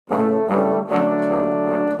Ethan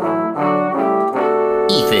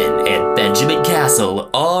and Benjamin Castle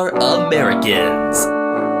are Americans.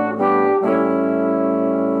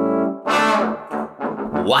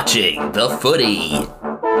 Watching the footy.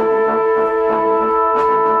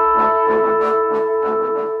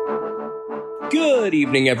 Good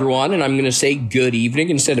evening, everyone, and I'm going to say good evening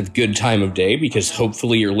instead of good time of day because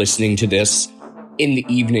hopefully you're listening to this in the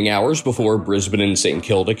evening hours before Brisbane and St.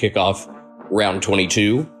 Kilda kick off round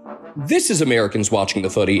 22. This is Americans Watching the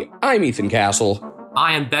Footy. I'm Ethan Castle.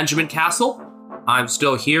 I am Benjamin Castle. I'm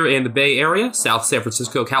still here in the Bay Area, South San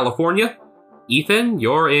Francisco, California. Ethan,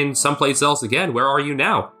 you're in someplace else again. Where are you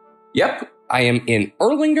now? Yep, I am in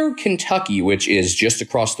Erlanger, Kentucky, which is just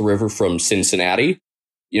across the river from Cincinnati.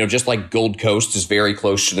 You know, just like Gold Coast is very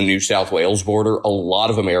close to the New South Wales border, a lot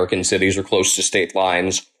of American cities are close to state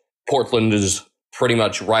lines. Portland is pretty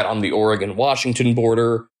much right on the Oregon-Washington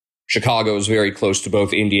border. Chicago is very close to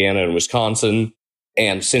both Indiana and Wisconsin.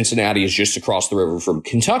 And Cincinnati is just across the river from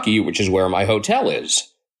Kentucky, which is where my hotel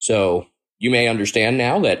is. So you may understand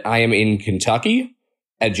now that I am in Kentucky,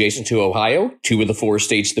 adjacent to Ohio, two of the four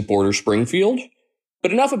states that border Springfield.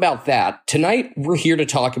 But enough about that. Tonight, we're here to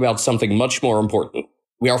talk about something much more important.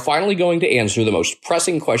 We are finally going to answer the most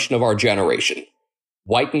pressing question of our generation.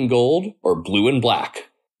 White and gold or blue and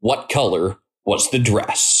black? What color was the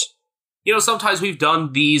dress? You know, sometimes we've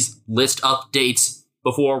done these list updates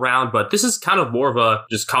before around, but this is kind of more of a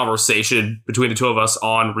just conversation between the two of us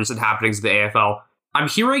on recent happenings in the AFL. I'm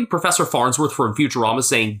hearing Professor Farnsworth from Futurama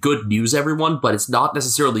saying good news, everyone, but it's not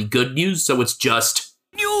necessarily good news, so it's just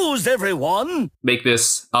news, everyone! Make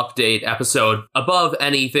this update episode above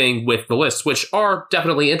anything with the lists, which are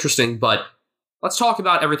definitely interesting, but let's talk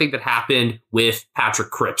about everything that happened with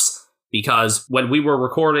Patrick Cripps, because when we were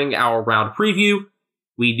recording our round preview,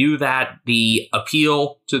 we knew that the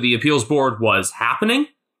appeal to the appeals board was happening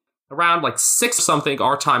around like 6 something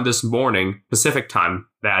our time this morning, Pacific time,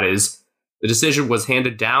 that is. The decision was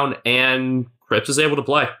handed down and Cripps is able to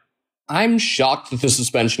play. I'm shocked that the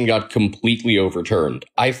suspension got completely overturned.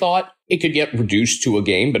 I thought it could get reduced to a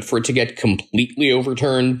game, but for it to get completely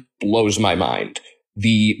overturned blows my mind.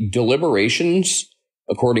 The deliberations,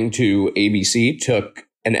 according to ABC, took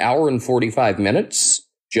an hour and 45 minutes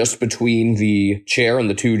just between the chair and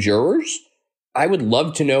the two jurors. I would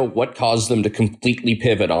love to know what caused them to completely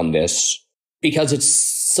pivot on this, because it's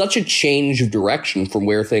such a change of direction from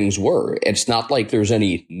where things were. It's not like there's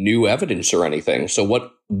any new evidence or anything. So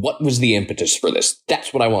what was the impetus for this?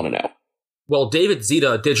 That's what I want to know. Well, David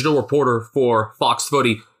Zita, a digital reporter for Fox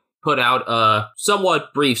Footy, put out a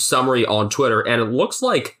somewhat brief summary on Twitter, and it looks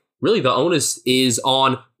like really the onus is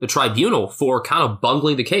on the tribunal for kind of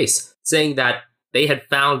bungling the case, saying that they had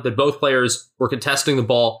found that both players were contesting the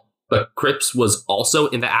ball, but Cripps was also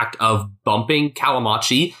in the act of bumping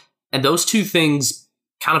Calamachi, and those two things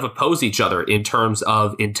kind of oppose each other in terms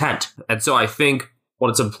of intent. And so I think what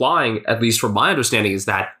it's implying, at least from my understanding, is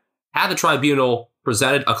that had the tribunal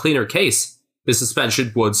presented a cleaner case, the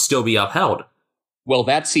suspension would still be upheld. Well,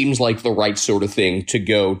 that seems like the right sort of thing to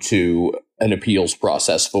go to an appeals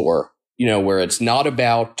process for, you know, where it's not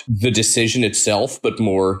about the decision itself, but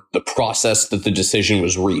more the process that the decision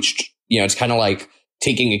was reached. You know, it's kind of like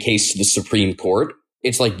taking a case to the Supreme Court.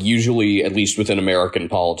 It's like usually, at least within American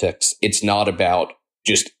politics, it's not about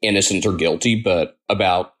just innocent or guilty, but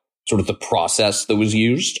about sort of the process that was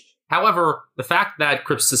used. However, the fact that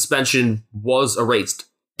Cripps' suspension was erased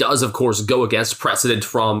does, of course, go against precedent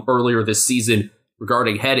from earlier this season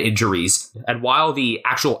regarding head injuries. And while the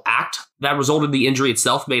actual act that resulted in the injury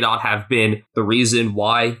itself may not have been the reason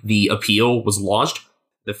why the appeal was launched,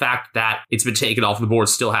 the fact that it's been taken off the board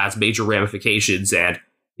still has major ramifications. And,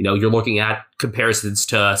 you know, you're looking at comparisons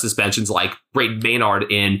to suspensions like Brayden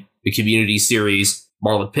Maynard in the Community Series,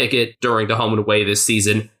 Marlon Pickett during the home and away this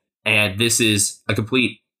season. And this is a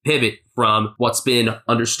complete pivot from what's been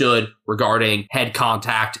understood regarding head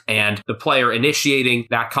contact and the player initiating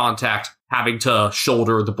that contact having to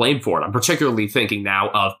shoulder the blame for it. I'm particularly thinking now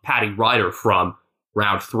of Paddy Ryder from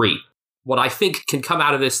round 3. What I think can come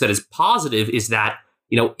out of this that is positive is that,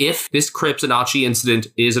 you know, if this Cripps and Achi incident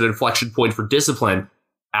is an inflection point for discipline,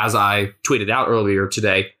 as I tweeted out earlier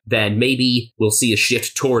today, then maybe we'll see a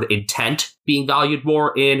shift toward intent being valued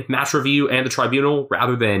more in match review and the tribunal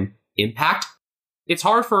rather than impact. It's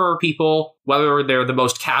hard for people, whether they're the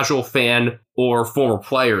most casual fan or former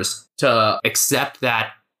players, to accept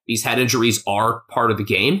that these head injuries are part of the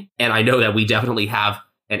game. And I know that we definitely have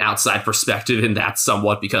an outside perspective in that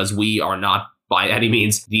somewhat because we are not by any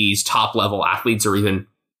means these top level athletes or even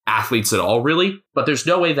athletes at all, really. But there's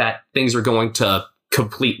no way that things are going to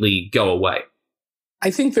completely go away. I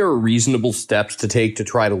think there are reasonable steps to take to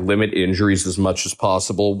try to limit injuries as much as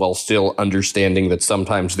possible while still understanding that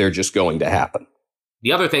sometimes they're just going to happen.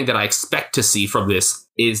 The other thing that I expect to see from this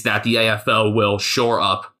is that the AFL will shore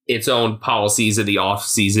up its own policies in the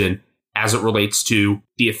offseason as it relates to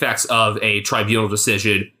the effects of a tribunal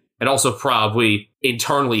decision, and also probably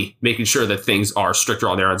internally making sure that things are stricter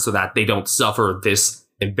on their end so that they don't suffer this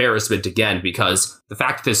embarrassment again, because the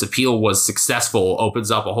fact that this appeal was successful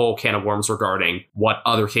opens up a whole can of worms regarding what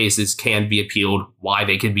other cases can be appealed, why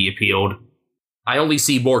they can be appealed. I only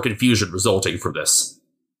see more confusion resulting from this.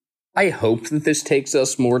 I hope that this takes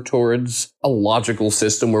us more towards a logical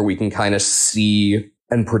system where we can kind of see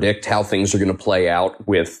and predict how things are going to play out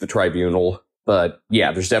with the tribunal. But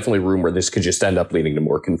yeah, there's definitely room where this could just end up leading to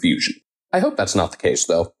more confusion. I hope that's not the case,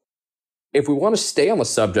 though. If we want to stay on the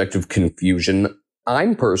subject of confusion,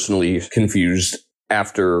 I'm personally confused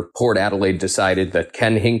after Port Adelaide decided that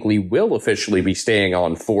Ken Hinckley will officially be staying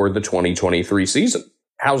on for the 2023 season.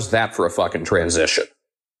 How's that for a fucking transition?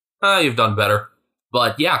 You've done better.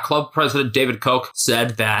 But yeah, club president David Koch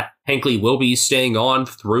said that Hinckley will be staying on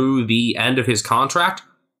through the end of his contract.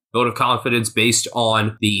 Vote of confidence based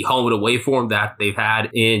on the home and away form that they've had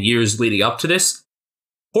in years leading up to this.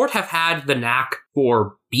 Port have had the knack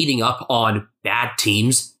for beating up on bad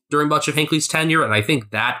teams during much of Hinckley's tenure, and I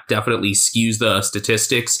think that definitely skews the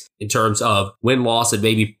statistics in terms of win-loss and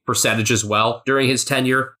maybe percentage as well during his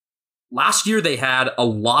tenure. Last year, they had a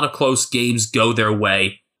lot of close games go their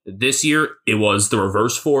way. This year, it was the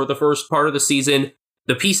reverse for the first part of the season.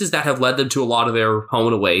 The pieces that have led them to a lot of their home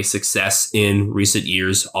and away success in recent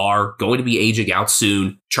years are going to be aging out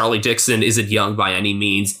soon. Charlie Dixon isn't young by any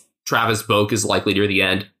means. Travis Boak is likely near the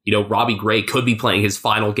end. Robbie Gray could be playing his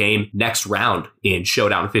final game next round in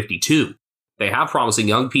Showdown 52. They have promising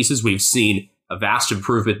young pieces. We've seen a vast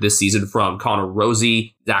improvement this season from Connor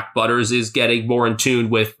Rosie. Zach Butters is getting more in tune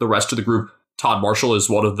with the rest of the group. Todd Marshall is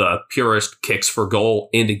one of the purest kicks for goal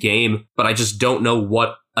in the game, but I just don't know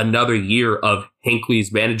what another year of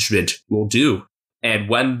Hinckley's management will do. And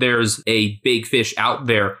when there's a big fish out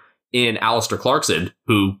there in Alistair Clarkson,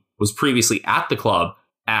 who was previously at the club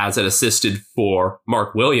as an assistant for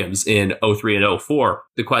Mark Williams in 03 and 04,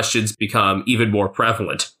 the questions become even more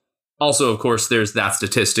prevalent. Also, of course, there's that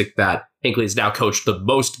statistic that Hinckley has now coached the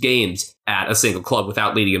most games at a single club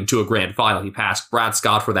without leading him to a grand final. He passed Brad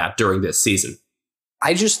Scott for that during this season.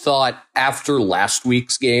 I just thought after last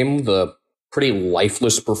week's game, the pretty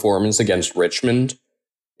lifeless performance against Richmond,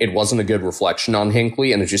 it wasn't a good reflection on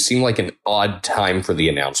Hinckley, and it just seemed like an odd time for the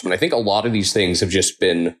announcement. I think a lot of these things have just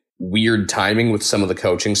been weird timing with some of the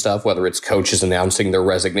coaching stuff, whether it's coaches announcing their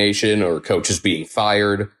resignation or coaches being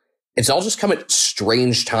fired. It's all just come at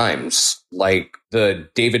strange times, like the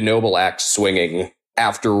David Noble axe swinging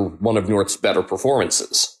after one of North's better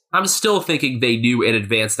performances. I'm still thinking they knew in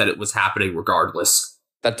advance that it was happening regardless.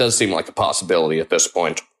 That does seem like a possibility at this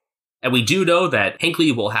point. And we do know that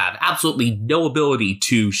Hinckley will have absolutely no ability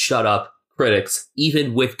to shut up critics,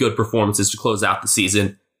 even with good performances to close out the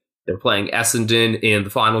season. They're playing Essendon in the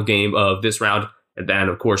final game of this round, and then,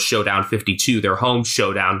 of course, Showdown 52, their home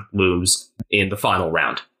showdown, looms in the final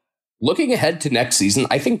round. Looking ahead to next season,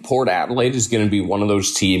 I think Port Adelaide is going to be one of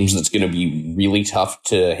those teams that's going to be really tough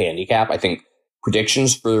to handicap. I think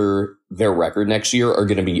predictions for their record next year are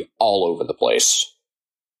going to be all over the place.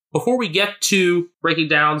 Before we get to breaking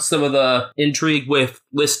down some of the intrigue with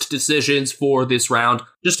list decisions for this round,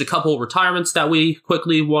 just a couple retirements that we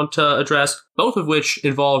quickly want to address, both of which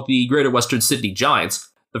involve the Greater Western Sydney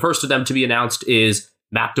Giants. The first of them to be announced is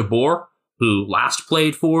Matt DeBoer, who last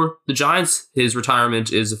played for the Giants. His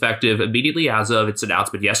retirement is effective immediately as of its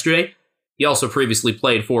announcement yesterday. He also previously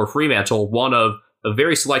played for Fremantle, one of a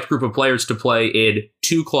very select group of players to play in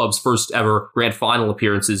two clubs' first ever grand final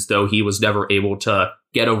appearances, though he was never able to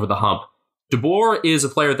get over the hump. DeBoer is a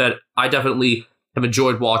player that I definitely have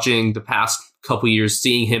enjoyed watching the past couple years,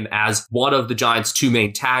 seeing him as one of the Giants' two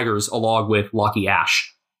main taggers along with Lucky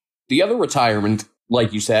Ash. The other retirement,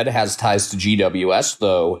 like you said, has ties to GWS,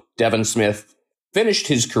 though Devon Smith finished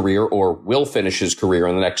his career, or will finish his career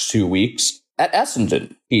in the next 2 weeks, at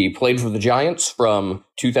Essendon. He played for the Giants from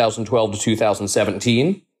 2012 to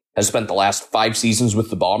 2017, has spent the last 5 seasons with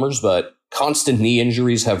the Bombers, but constant knee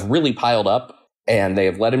injuries have really piled up, and they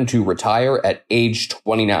have led him to retire at age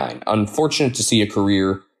 29. Unfortunate to see a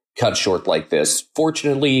career cut short like this.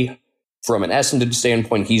 Fortunately, from an Essendon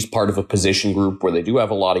standpoint, he's part of a position group where they do have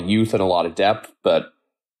a lot of youth and a lot of depth, but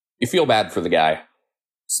you feel bad for the guy.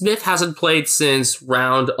 Smith hasn't played since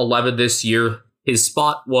round 11 this year. His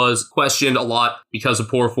spot was questioned a lot because of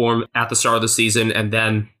poor form at the start of the season, and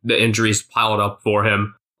then the injuries piled up for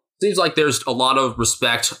him. Seems like there's a lot of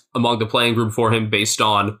respect among the playing group for him based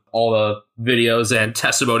on all the videos and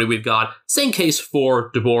testimony we've got. Same case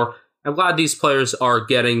for DeBoer. I'm glad these players are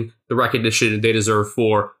getting the recognition they deserve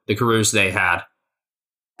for the careers they had.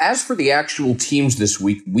 As for the actual teams this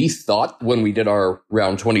week, we thought when we did our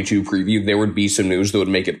round 22 preview, there would be some news that would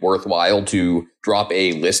make it worthwhile to drop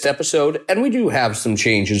a list episode, and we do have some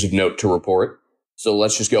changes of note to report. So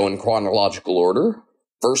let's just go in chronological order.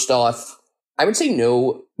 First off, I would say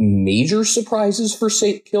no major surprises for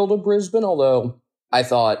St. Kilda Brisbane, although I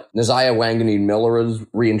thought Nasiah Wanganeen-Miller's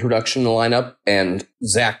reintroduction in the lineup and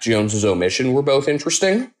Zach Jones's omission were both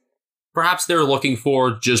interesting. Perhaps they're looking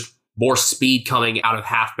for just more speed coming out of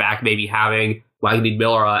halfback, maybe having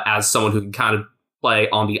Wanganeen-Miller as someone who can kind of play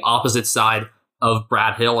on the opposite side of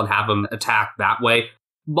Brad Hill and have him attack that way.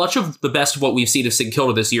 Much of the best of what we've seen of St.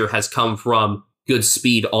 Kilda this year has come from good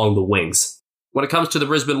speed on the wings. When it comes to the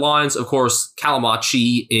Brisbane Lions, of course, Callum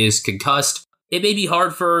Achi is concussed. It may be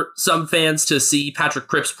hard for some fans to see Patrick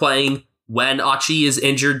Cripps playing when Achi is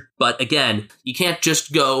injured, but again, you can't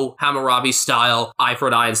just go Hammurabi style, eye for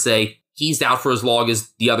an eye, and say he's out for as long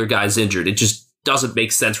as the other guy's injured. It just doesn't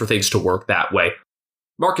make sense for things to work that way.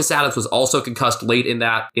 Marcus Adams was also concussed late in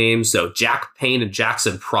that game, so Jack Payne and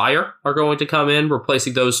Jackson Pryor are going to come in,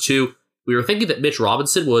 replacing those two. We were thinking that Mitch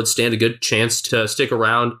Robinson would stand a good chance to stick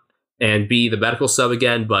around and be the medical sub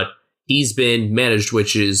again, but he's been managed,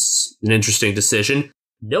 which is an interesting decision.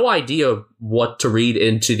 No idea what to read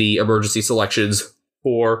into the emergency selections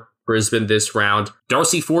for Brisbane this round.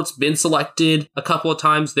 Darcy Fort's been selected a couple of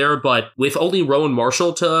times there, but with only Rowan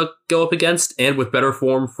Marshall to go up against and with better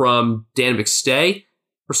form from Dan McStay,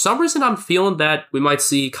 for some reason I'm feeling that we might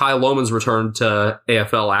see Kyle Lohman's return to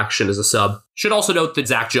AFL action as a sub. Should also note that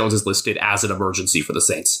Zach Jones is listed as an emergency for the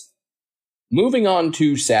Saints. Moving on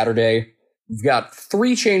to Saturday, we've got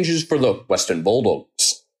 3 changes for the Western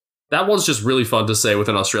Bulldogs. That one's just really fun to say with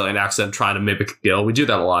an Australian accent trying to mimic Gil. We do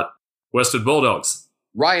that a lot. Western Bulldogs.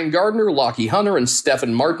 Ryan Gardner, Lockie Hunter, and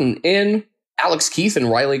Stephen Martin in. Alex Keith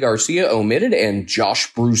and Riley Garcia omitted, and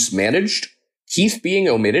Josh Bruce managed. Keith being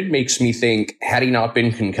omitted makes me think, had he not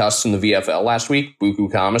been concussed in the VFL last week,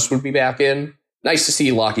 Buku Kamas would be back in. Nice to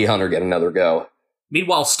see Lockie Hunter get another go.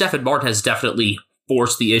 Meanwhile, Stephen Martin has definitely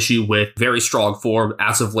forced the issue with very strong form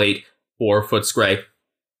as of late for Footscray.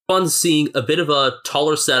 Fun seeing a bit of a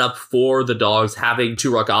taller setup for the Dogs, having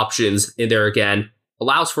 2 ruck options in there again.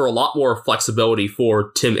 Allows for a lot more flexibility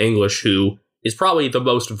for Tim English, who is probably the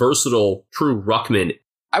most versatile true ruckman.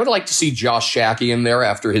 I would like to see Josh Shackey in there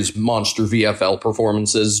after his monster VFL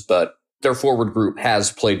performances, but their forward group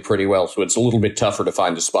has played pretty well, so it's a little bit tougher to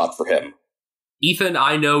find a spot for him. Ethan,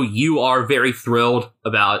 I know you are very thrilled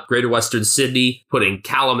about Greater Western Sydney putting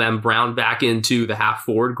Callum M. Brown back into the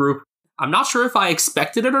half-forward group. I'm not sure if I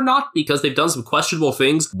expected it or not, because they've done some questionable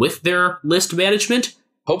things with their list management.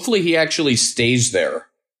 Hopefully he actually stays there.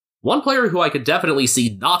 One player who I could definitely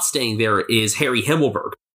see not staying there is Harry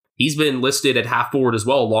Himmelberg. He's been listed at half-forward as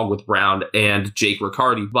well, along with Brown and Jake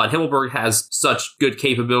Riccardi, but Himmelberg has such good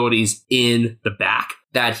capabilities in the back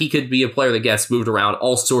that he could be a player that gets moved around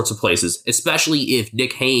all sorts of places, especially if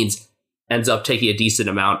Nick Haynes ends up taking a decent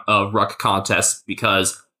amount of ruck contests,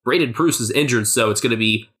 because Braden Pruce is injured, so it's going to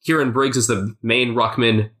be Kieran Briggs as the main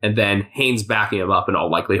ruckman, and then Haynes backing him up in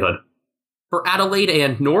all likelihood. For Adelaide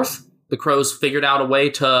and North, the Crows figured out a way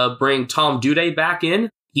to bring Tom Duday back in.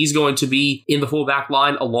 He's going to be in the fullback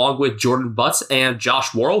line along with Jordan Butts and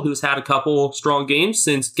Josh Worrell, who's had a couple strong games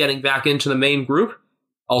since getting back into the main group.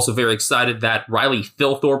 Also very excited that Riley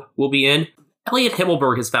Thilthorpe will be in. Elliot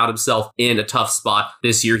Himmelberg has found himself in a tough spot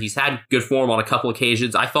this year. He's had good form on a couple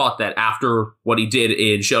occasions. I thought that after what he did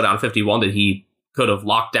in Showdown 51 that he could have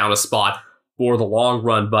locked down a spot for the long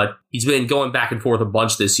run, but he's been going back and forth a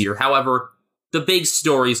bunch this year. However, the big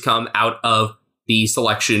stories come out of the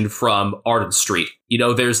selection from Arden Street. You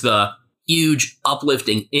know, there's the huge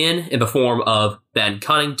uplifting in the form of Ben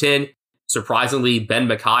Cunnington. Surprisingly, Ben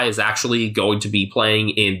Mackay is actually going to be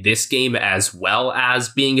playing in this game as well as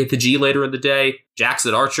being at the G later in the day.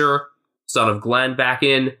 Jackson Archer, son of Glenn, back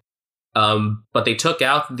in. But they took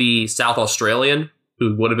out the South Australian,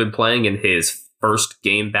 who would have been playing in his first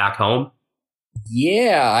game back home.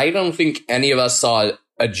 Yeah, I don't think any of us saw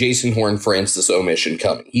a Jason Horne-Francis omission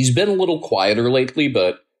coming. He's been a little quieter lately,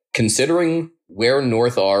 but considering where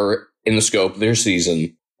North are in the scope of their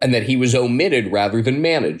season, and that he was omitted rather than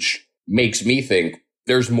managed, makes me think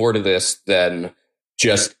there's more to this than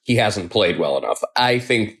just he hasn't played well enough. I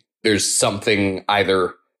think there's something,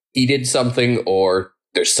 either he did something or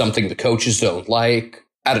there's something the coaches don't like.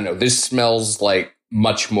 I don't know. This smells like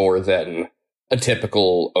much more than a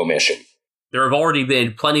typical omission. There have already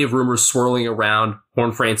been plenty of rumors swirling around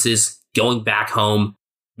Horne-Francis going back home.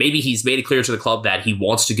 Maybe he's made it clear to the club that he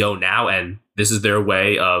wants to go now, and this is their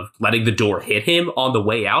way of letting the door hit him on the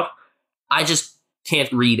way out. I just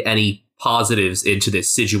can't read any positives into this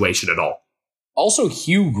situation at all. Also,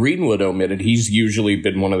 Hugh Greenwood omitted. He's usually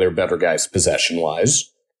been one of their better guys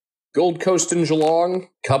possession-wise. Gold Coast and Geelong,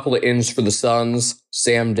 couple of ins for the Suns,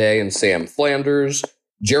 Sam Day and Sam Flanders.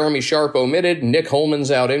 Jeremy Sharp omitted, Nick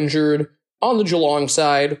Holman's out injured. On the Geelong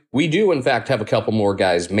side, we do in fact have a couple more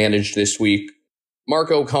guys managed this week. Mark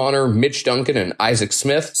O'Connor, Mitch Duncan, and Isaac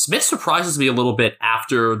Smith. Smith surprises me a little bit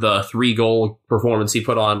after the 3-goal performance he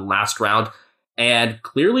put on last round, and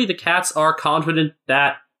clearly the Cats are confident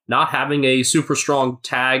that not having a super strong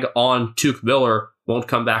tag on Tuke Miller won't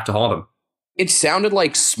come back to haunt him. It sounded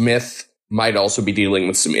like Smith might also be dealing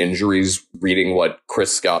with some injuries. Reading what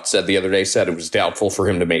Chris Scott said the other day, said it was doubtful for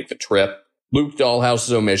him to make the trip. Luke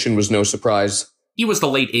Dahlhouse's omission was no surprise. He was the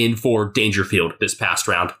late in for Dangerfield this past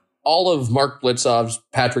round. All of Mark Blitzov's,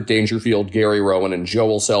 Patrick Dangerfield, Gary Rowan, and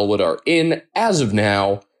Joel Selwood are in as of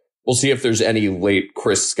now. We'll see if there's any late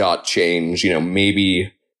Chris Scott change.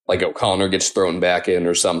 Maybe like O'Connor gets thrown back in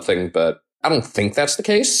or something, but I don't think that's the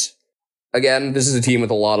case. Again, this is a team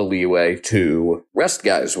with a lot of leeway to rest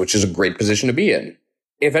guys, which is a great position to be in.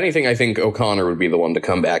 If anything, I think O'Connor would be the one to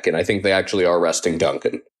come back in. I think they actually are resting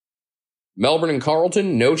Duncan. Melbourne and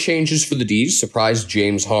Carlton, no changes for the Ds. Surprised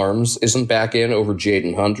James Harms isn't back in over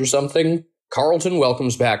Jaden Hunt or something. Carlton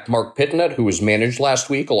welcomes back Mark Pitnett, who was managed last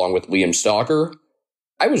week, along with Liam Stalker.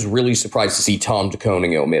 I was really surprised to see Tom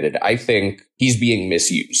DeConing omitted. I think he's being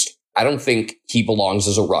misused. I don't think he belongs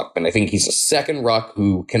as a ruckman. I think he's a second ruck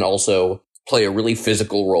who can also play a really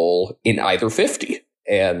physical role in either 50.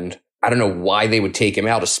 And I don't know why they would take him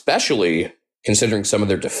out, especially considering some of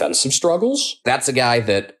their defensive struggles. That's a guy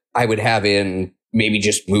that I would have in maybe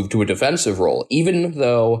just move to a defensive role, even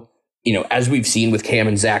though, as we've seen with Cam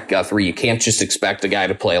and Zach Guthrie, you can't just expect a guy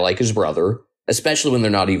to play like his brother, especially when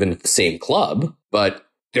they're not even at the same club. But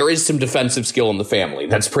there is some defensive skill in the family.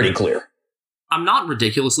 That's pretty clear. I'm not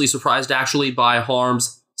ridiculously surprised, actually, by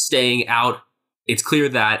Harms staying out. It's clear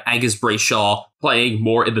that Angus Brayshaw playing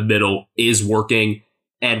more in the middle is working.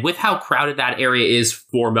 And with how crowded that area is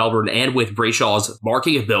for Melbourne and with Brayshaw's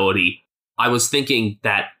marking ability, I was thinking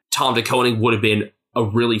that Tom DeConing would have been a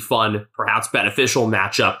really fun, perhaps beneficial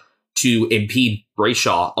matchup to impede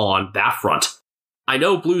Brayshaw on that front. I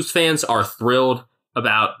know Blues fans are thrilled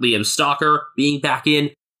about Liam Stalker being back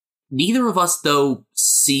in. Neither of us, though,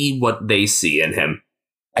 see what they see in him.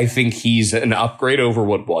 I think he's an upgrade over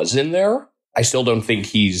what was in there. I still don't think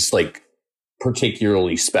he's,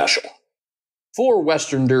 particularly special. For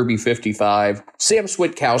Western Derby 55, Sam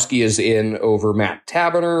Switkowski is in over Matt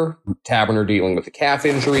Taberner. Taberner dealing with a calf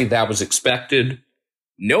injury. That was expected.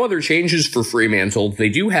 No other changes for Fremantle. They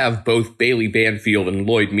do have both Bailey Banfield and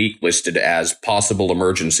Lloyd Meek listed as possible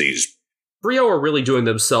emergencies. Brio are really doing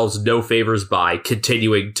themselves no favors by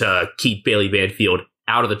continuing to keep Bailey Banfield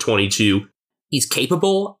out of the 22. He's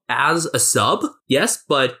capable as a sub, yes,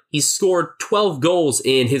 but he's scored 12 goals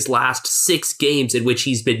in his last 6 games in which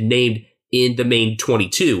he's been named in the main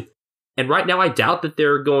 22. And right now I doubt that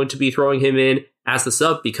they're going to be throwing him in as the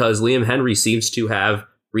sub because Liam Henry seems to have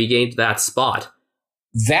regained that spot.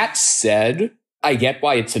 That said, I get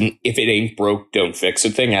why it's an if it ain't broke, don't fix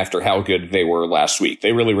it thing after how good they were last week.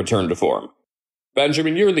 They really returned to form.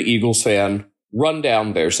 Benjamin, you're the Eagles fan. Run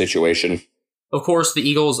down their situation. Of course, the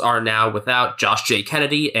Eagles are now without Josh J.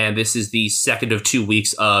 Kennedy, and this is the second of 2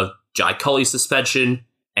 weeks of Jai Culley's suspension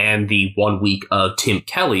and the 1 week of Tim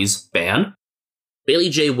Kelly's ban. Bailey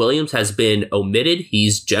J. Williams has been omitted.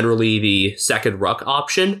 He's generally the second ruck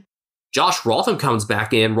option. Josh Rotham comes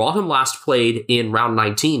back in. Rotham last played in round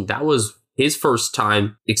 19. That was his first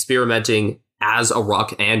time experimenting as a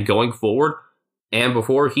ruck and going forward. And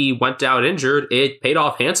before he went out injured, it paid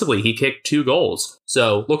off handsomely. He kicked 2 goals.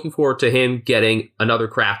 So looking forward to him getting another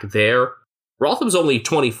crack there. Rotham's only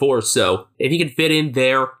 24, so if he can fit in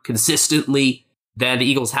there consistently, then the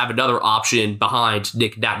Eagles have another option behind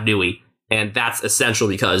Nick Natanui. And that's essential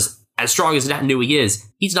because as strong as Natanui is,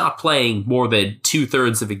 he's not playing more than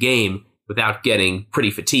 2/3 of a game without getting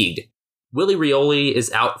pretty fatigued. Willie Rioli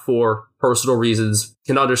is out for personal reasons.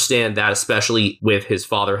 Can understand that, especially with his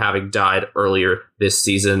father having died earlier this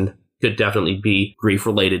season. Could definitely be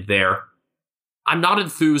grief-related there. I'm not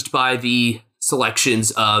enthused by the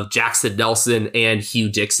selections of Jackson Nelson and Hugh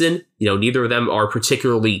Dixon. Neither of them are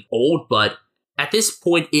particularly old, but at this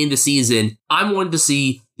point in the season, I'm wanting to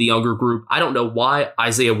see the younger group. I don't know why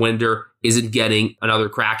Isaiah Winder isn't getting another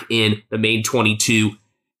crack in the main 22,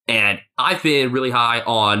 and I've been really high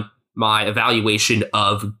on my evaluation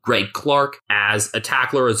of Greg Clark as a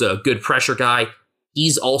tackler, as a good pressure guy.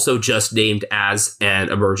 He's also just named as an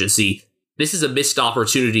emergency. This is a missed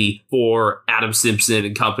opportunity for Adam Simpson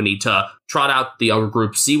and company to trot out the younger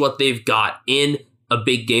group, see what they've got in a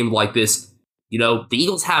big game like this. You know, the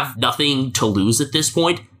Eagles have nothing to lose at this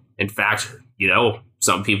point. In fact, you know,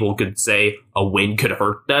 some people could say a win could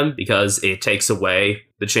hurt them because it takes away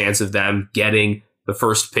the chance of them getting the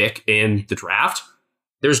first pick in the draft.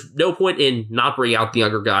 There's no point in not bringing out the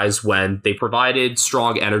younger guys when they provided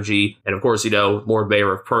strong energy. And of course, you know, Lord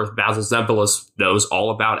Mayor of Perth, Basil Zempilas, knows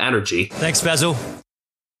all about energy. Thanks, Basil.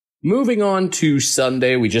 Moving on to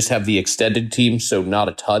Sunday, we just have the extended team, so not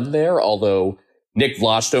a ton there, although Nick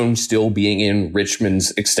Vlastone still being in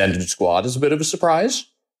Richmond's extended squad is a bit of a surprise.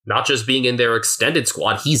 Not just being in their extended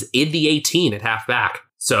squad, he's in the 18 at halfback.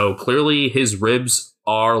 So clearly his ribs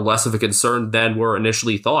are less of a concern than were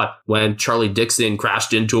initially thought when Charlie Dixon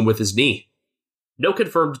crashed into him with his knee. No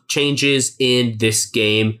confirmed changes in this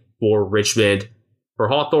game for Richmond. For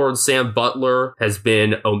Hawthorne, Sam Butler has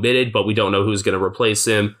been omitted, but we don't know who's going to replace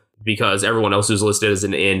him because everyone else who's listed as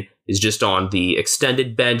an in is just on the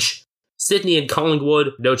extended bench. Sydney and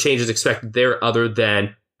Collingwood, no changes expected there other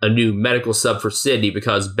than a new medical sub for Sydney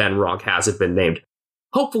because Ben Ronk hasn't been named.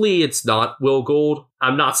 Hopefully it's not Will Gould.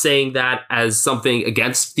 I'm not saying that as something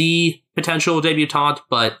against the potential debutant,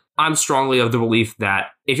 but I'm strongly of the belief that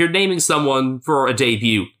if you're naming someone for a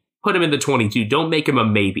debut, put him in the 22. Don't make him a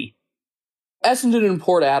maybe. Essendon and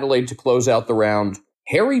Port Adelaide to close out the round.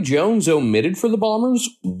 Harry Jones omitted for the Bombers.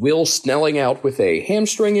 Will Snelling out with a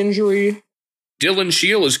hamstring injury. Dylan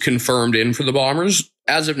Shield is confirmed in for the Bombers.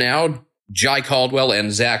 As of now, Jai Caldwell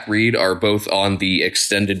and Zach Reed are both on the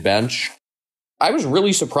extended bench. I was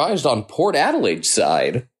really surprised on Port Adelaide's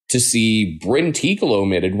side to see Bryn Teakle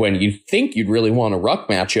omitted when you'd think you'd really want a ruck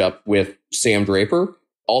matchup with Sam Draper.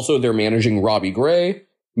 Also, they're managing Robbie Gray.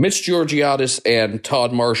 Mitch Georgiadis and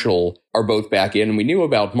Todd Marshall are both back in. We knew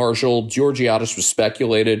about Marshall. Georgiadis was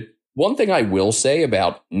speculated. One thing I will say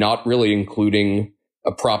about not really including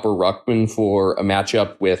a proper ruckman for a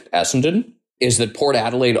matchup with Essendon is that Port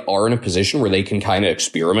Adelaide are in a position where they can kind of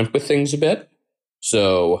experiment with things a bit.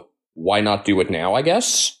 So why not do it now, I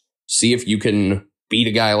guess? See if you can beat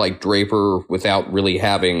a guy like Draper without really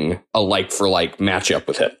having a like-for-like matchup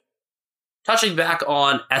with it. Touching back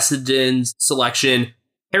on Essendon's selection,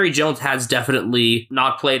 Harry Jones has definitely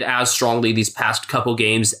not played as strongly these past couple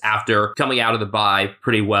games after coming out of the bye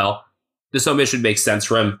pretty well. This omission makes sense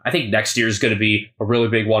for him. I think next year is going to be a really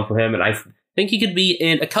big one for him, and I think he could be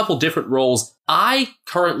in a couple different roles. I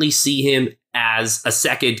currently see him as a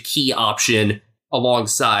second key option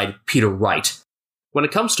alongside Peter Wright. When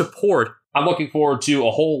it comes to Port, I'm looking forward to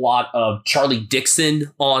a whole lot of Charlie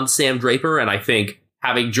Dixon on Sam Draper, and I think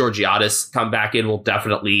having Georgiadis come back in will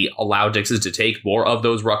definitely allow Dixon to take more of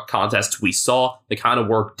those ruck contests. We saw the kind of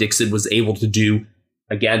work Dixon was able to do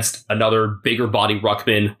against another bigger body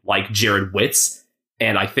ruckman like Jared Witz,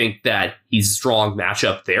 and I think that he's a strong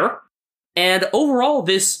matchup there. And overall,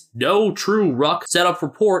 this no true ruck setup for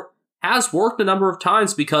Port has worked a number of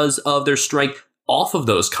times because of their strength off of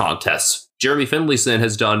those contests. Jeremy Finlayson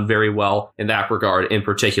has done very well in that regard in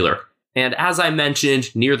particular. And as I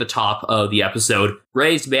mentioned near the top of the episode,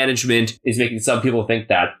 Gray's management is making some people think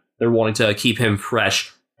that they're wanting to keep him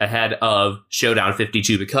fresh ahead of Showdown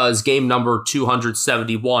 52 because game number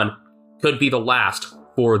 271 could be the last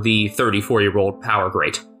for the 34-year-old power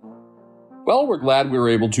great. Well, we're glad we were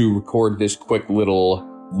able to record this quick little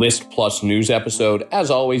List Plus news episode. As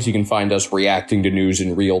always, you can find us reacting to news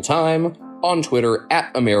in real time on Twitter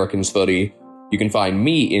 @AmericansFooty. You can find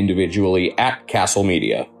me individually @Castle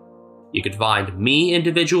Media. You can find me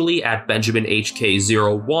individually at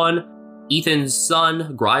BenjaminHK01. Ethan's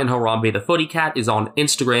son, Brian Harambe the Footy Cat, is on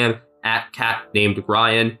Instagram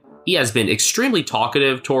 @CatNamedBrian. He has been extremely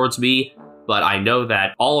talkative towards me, but I know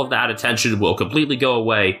that all of that attention will completely go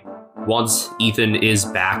away once Ethan is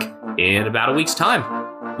back in about a week's time.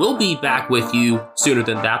 We'll be back with you sooner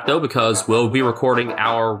than that, though, because we'll be recording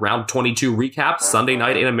our Round 22 recap Sunday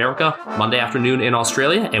night in America, Monday afternoon in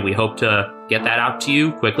Australia, and we hope to get that out to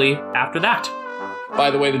you quickly after that. By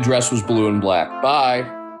the way, the dress was blue and black. Bye.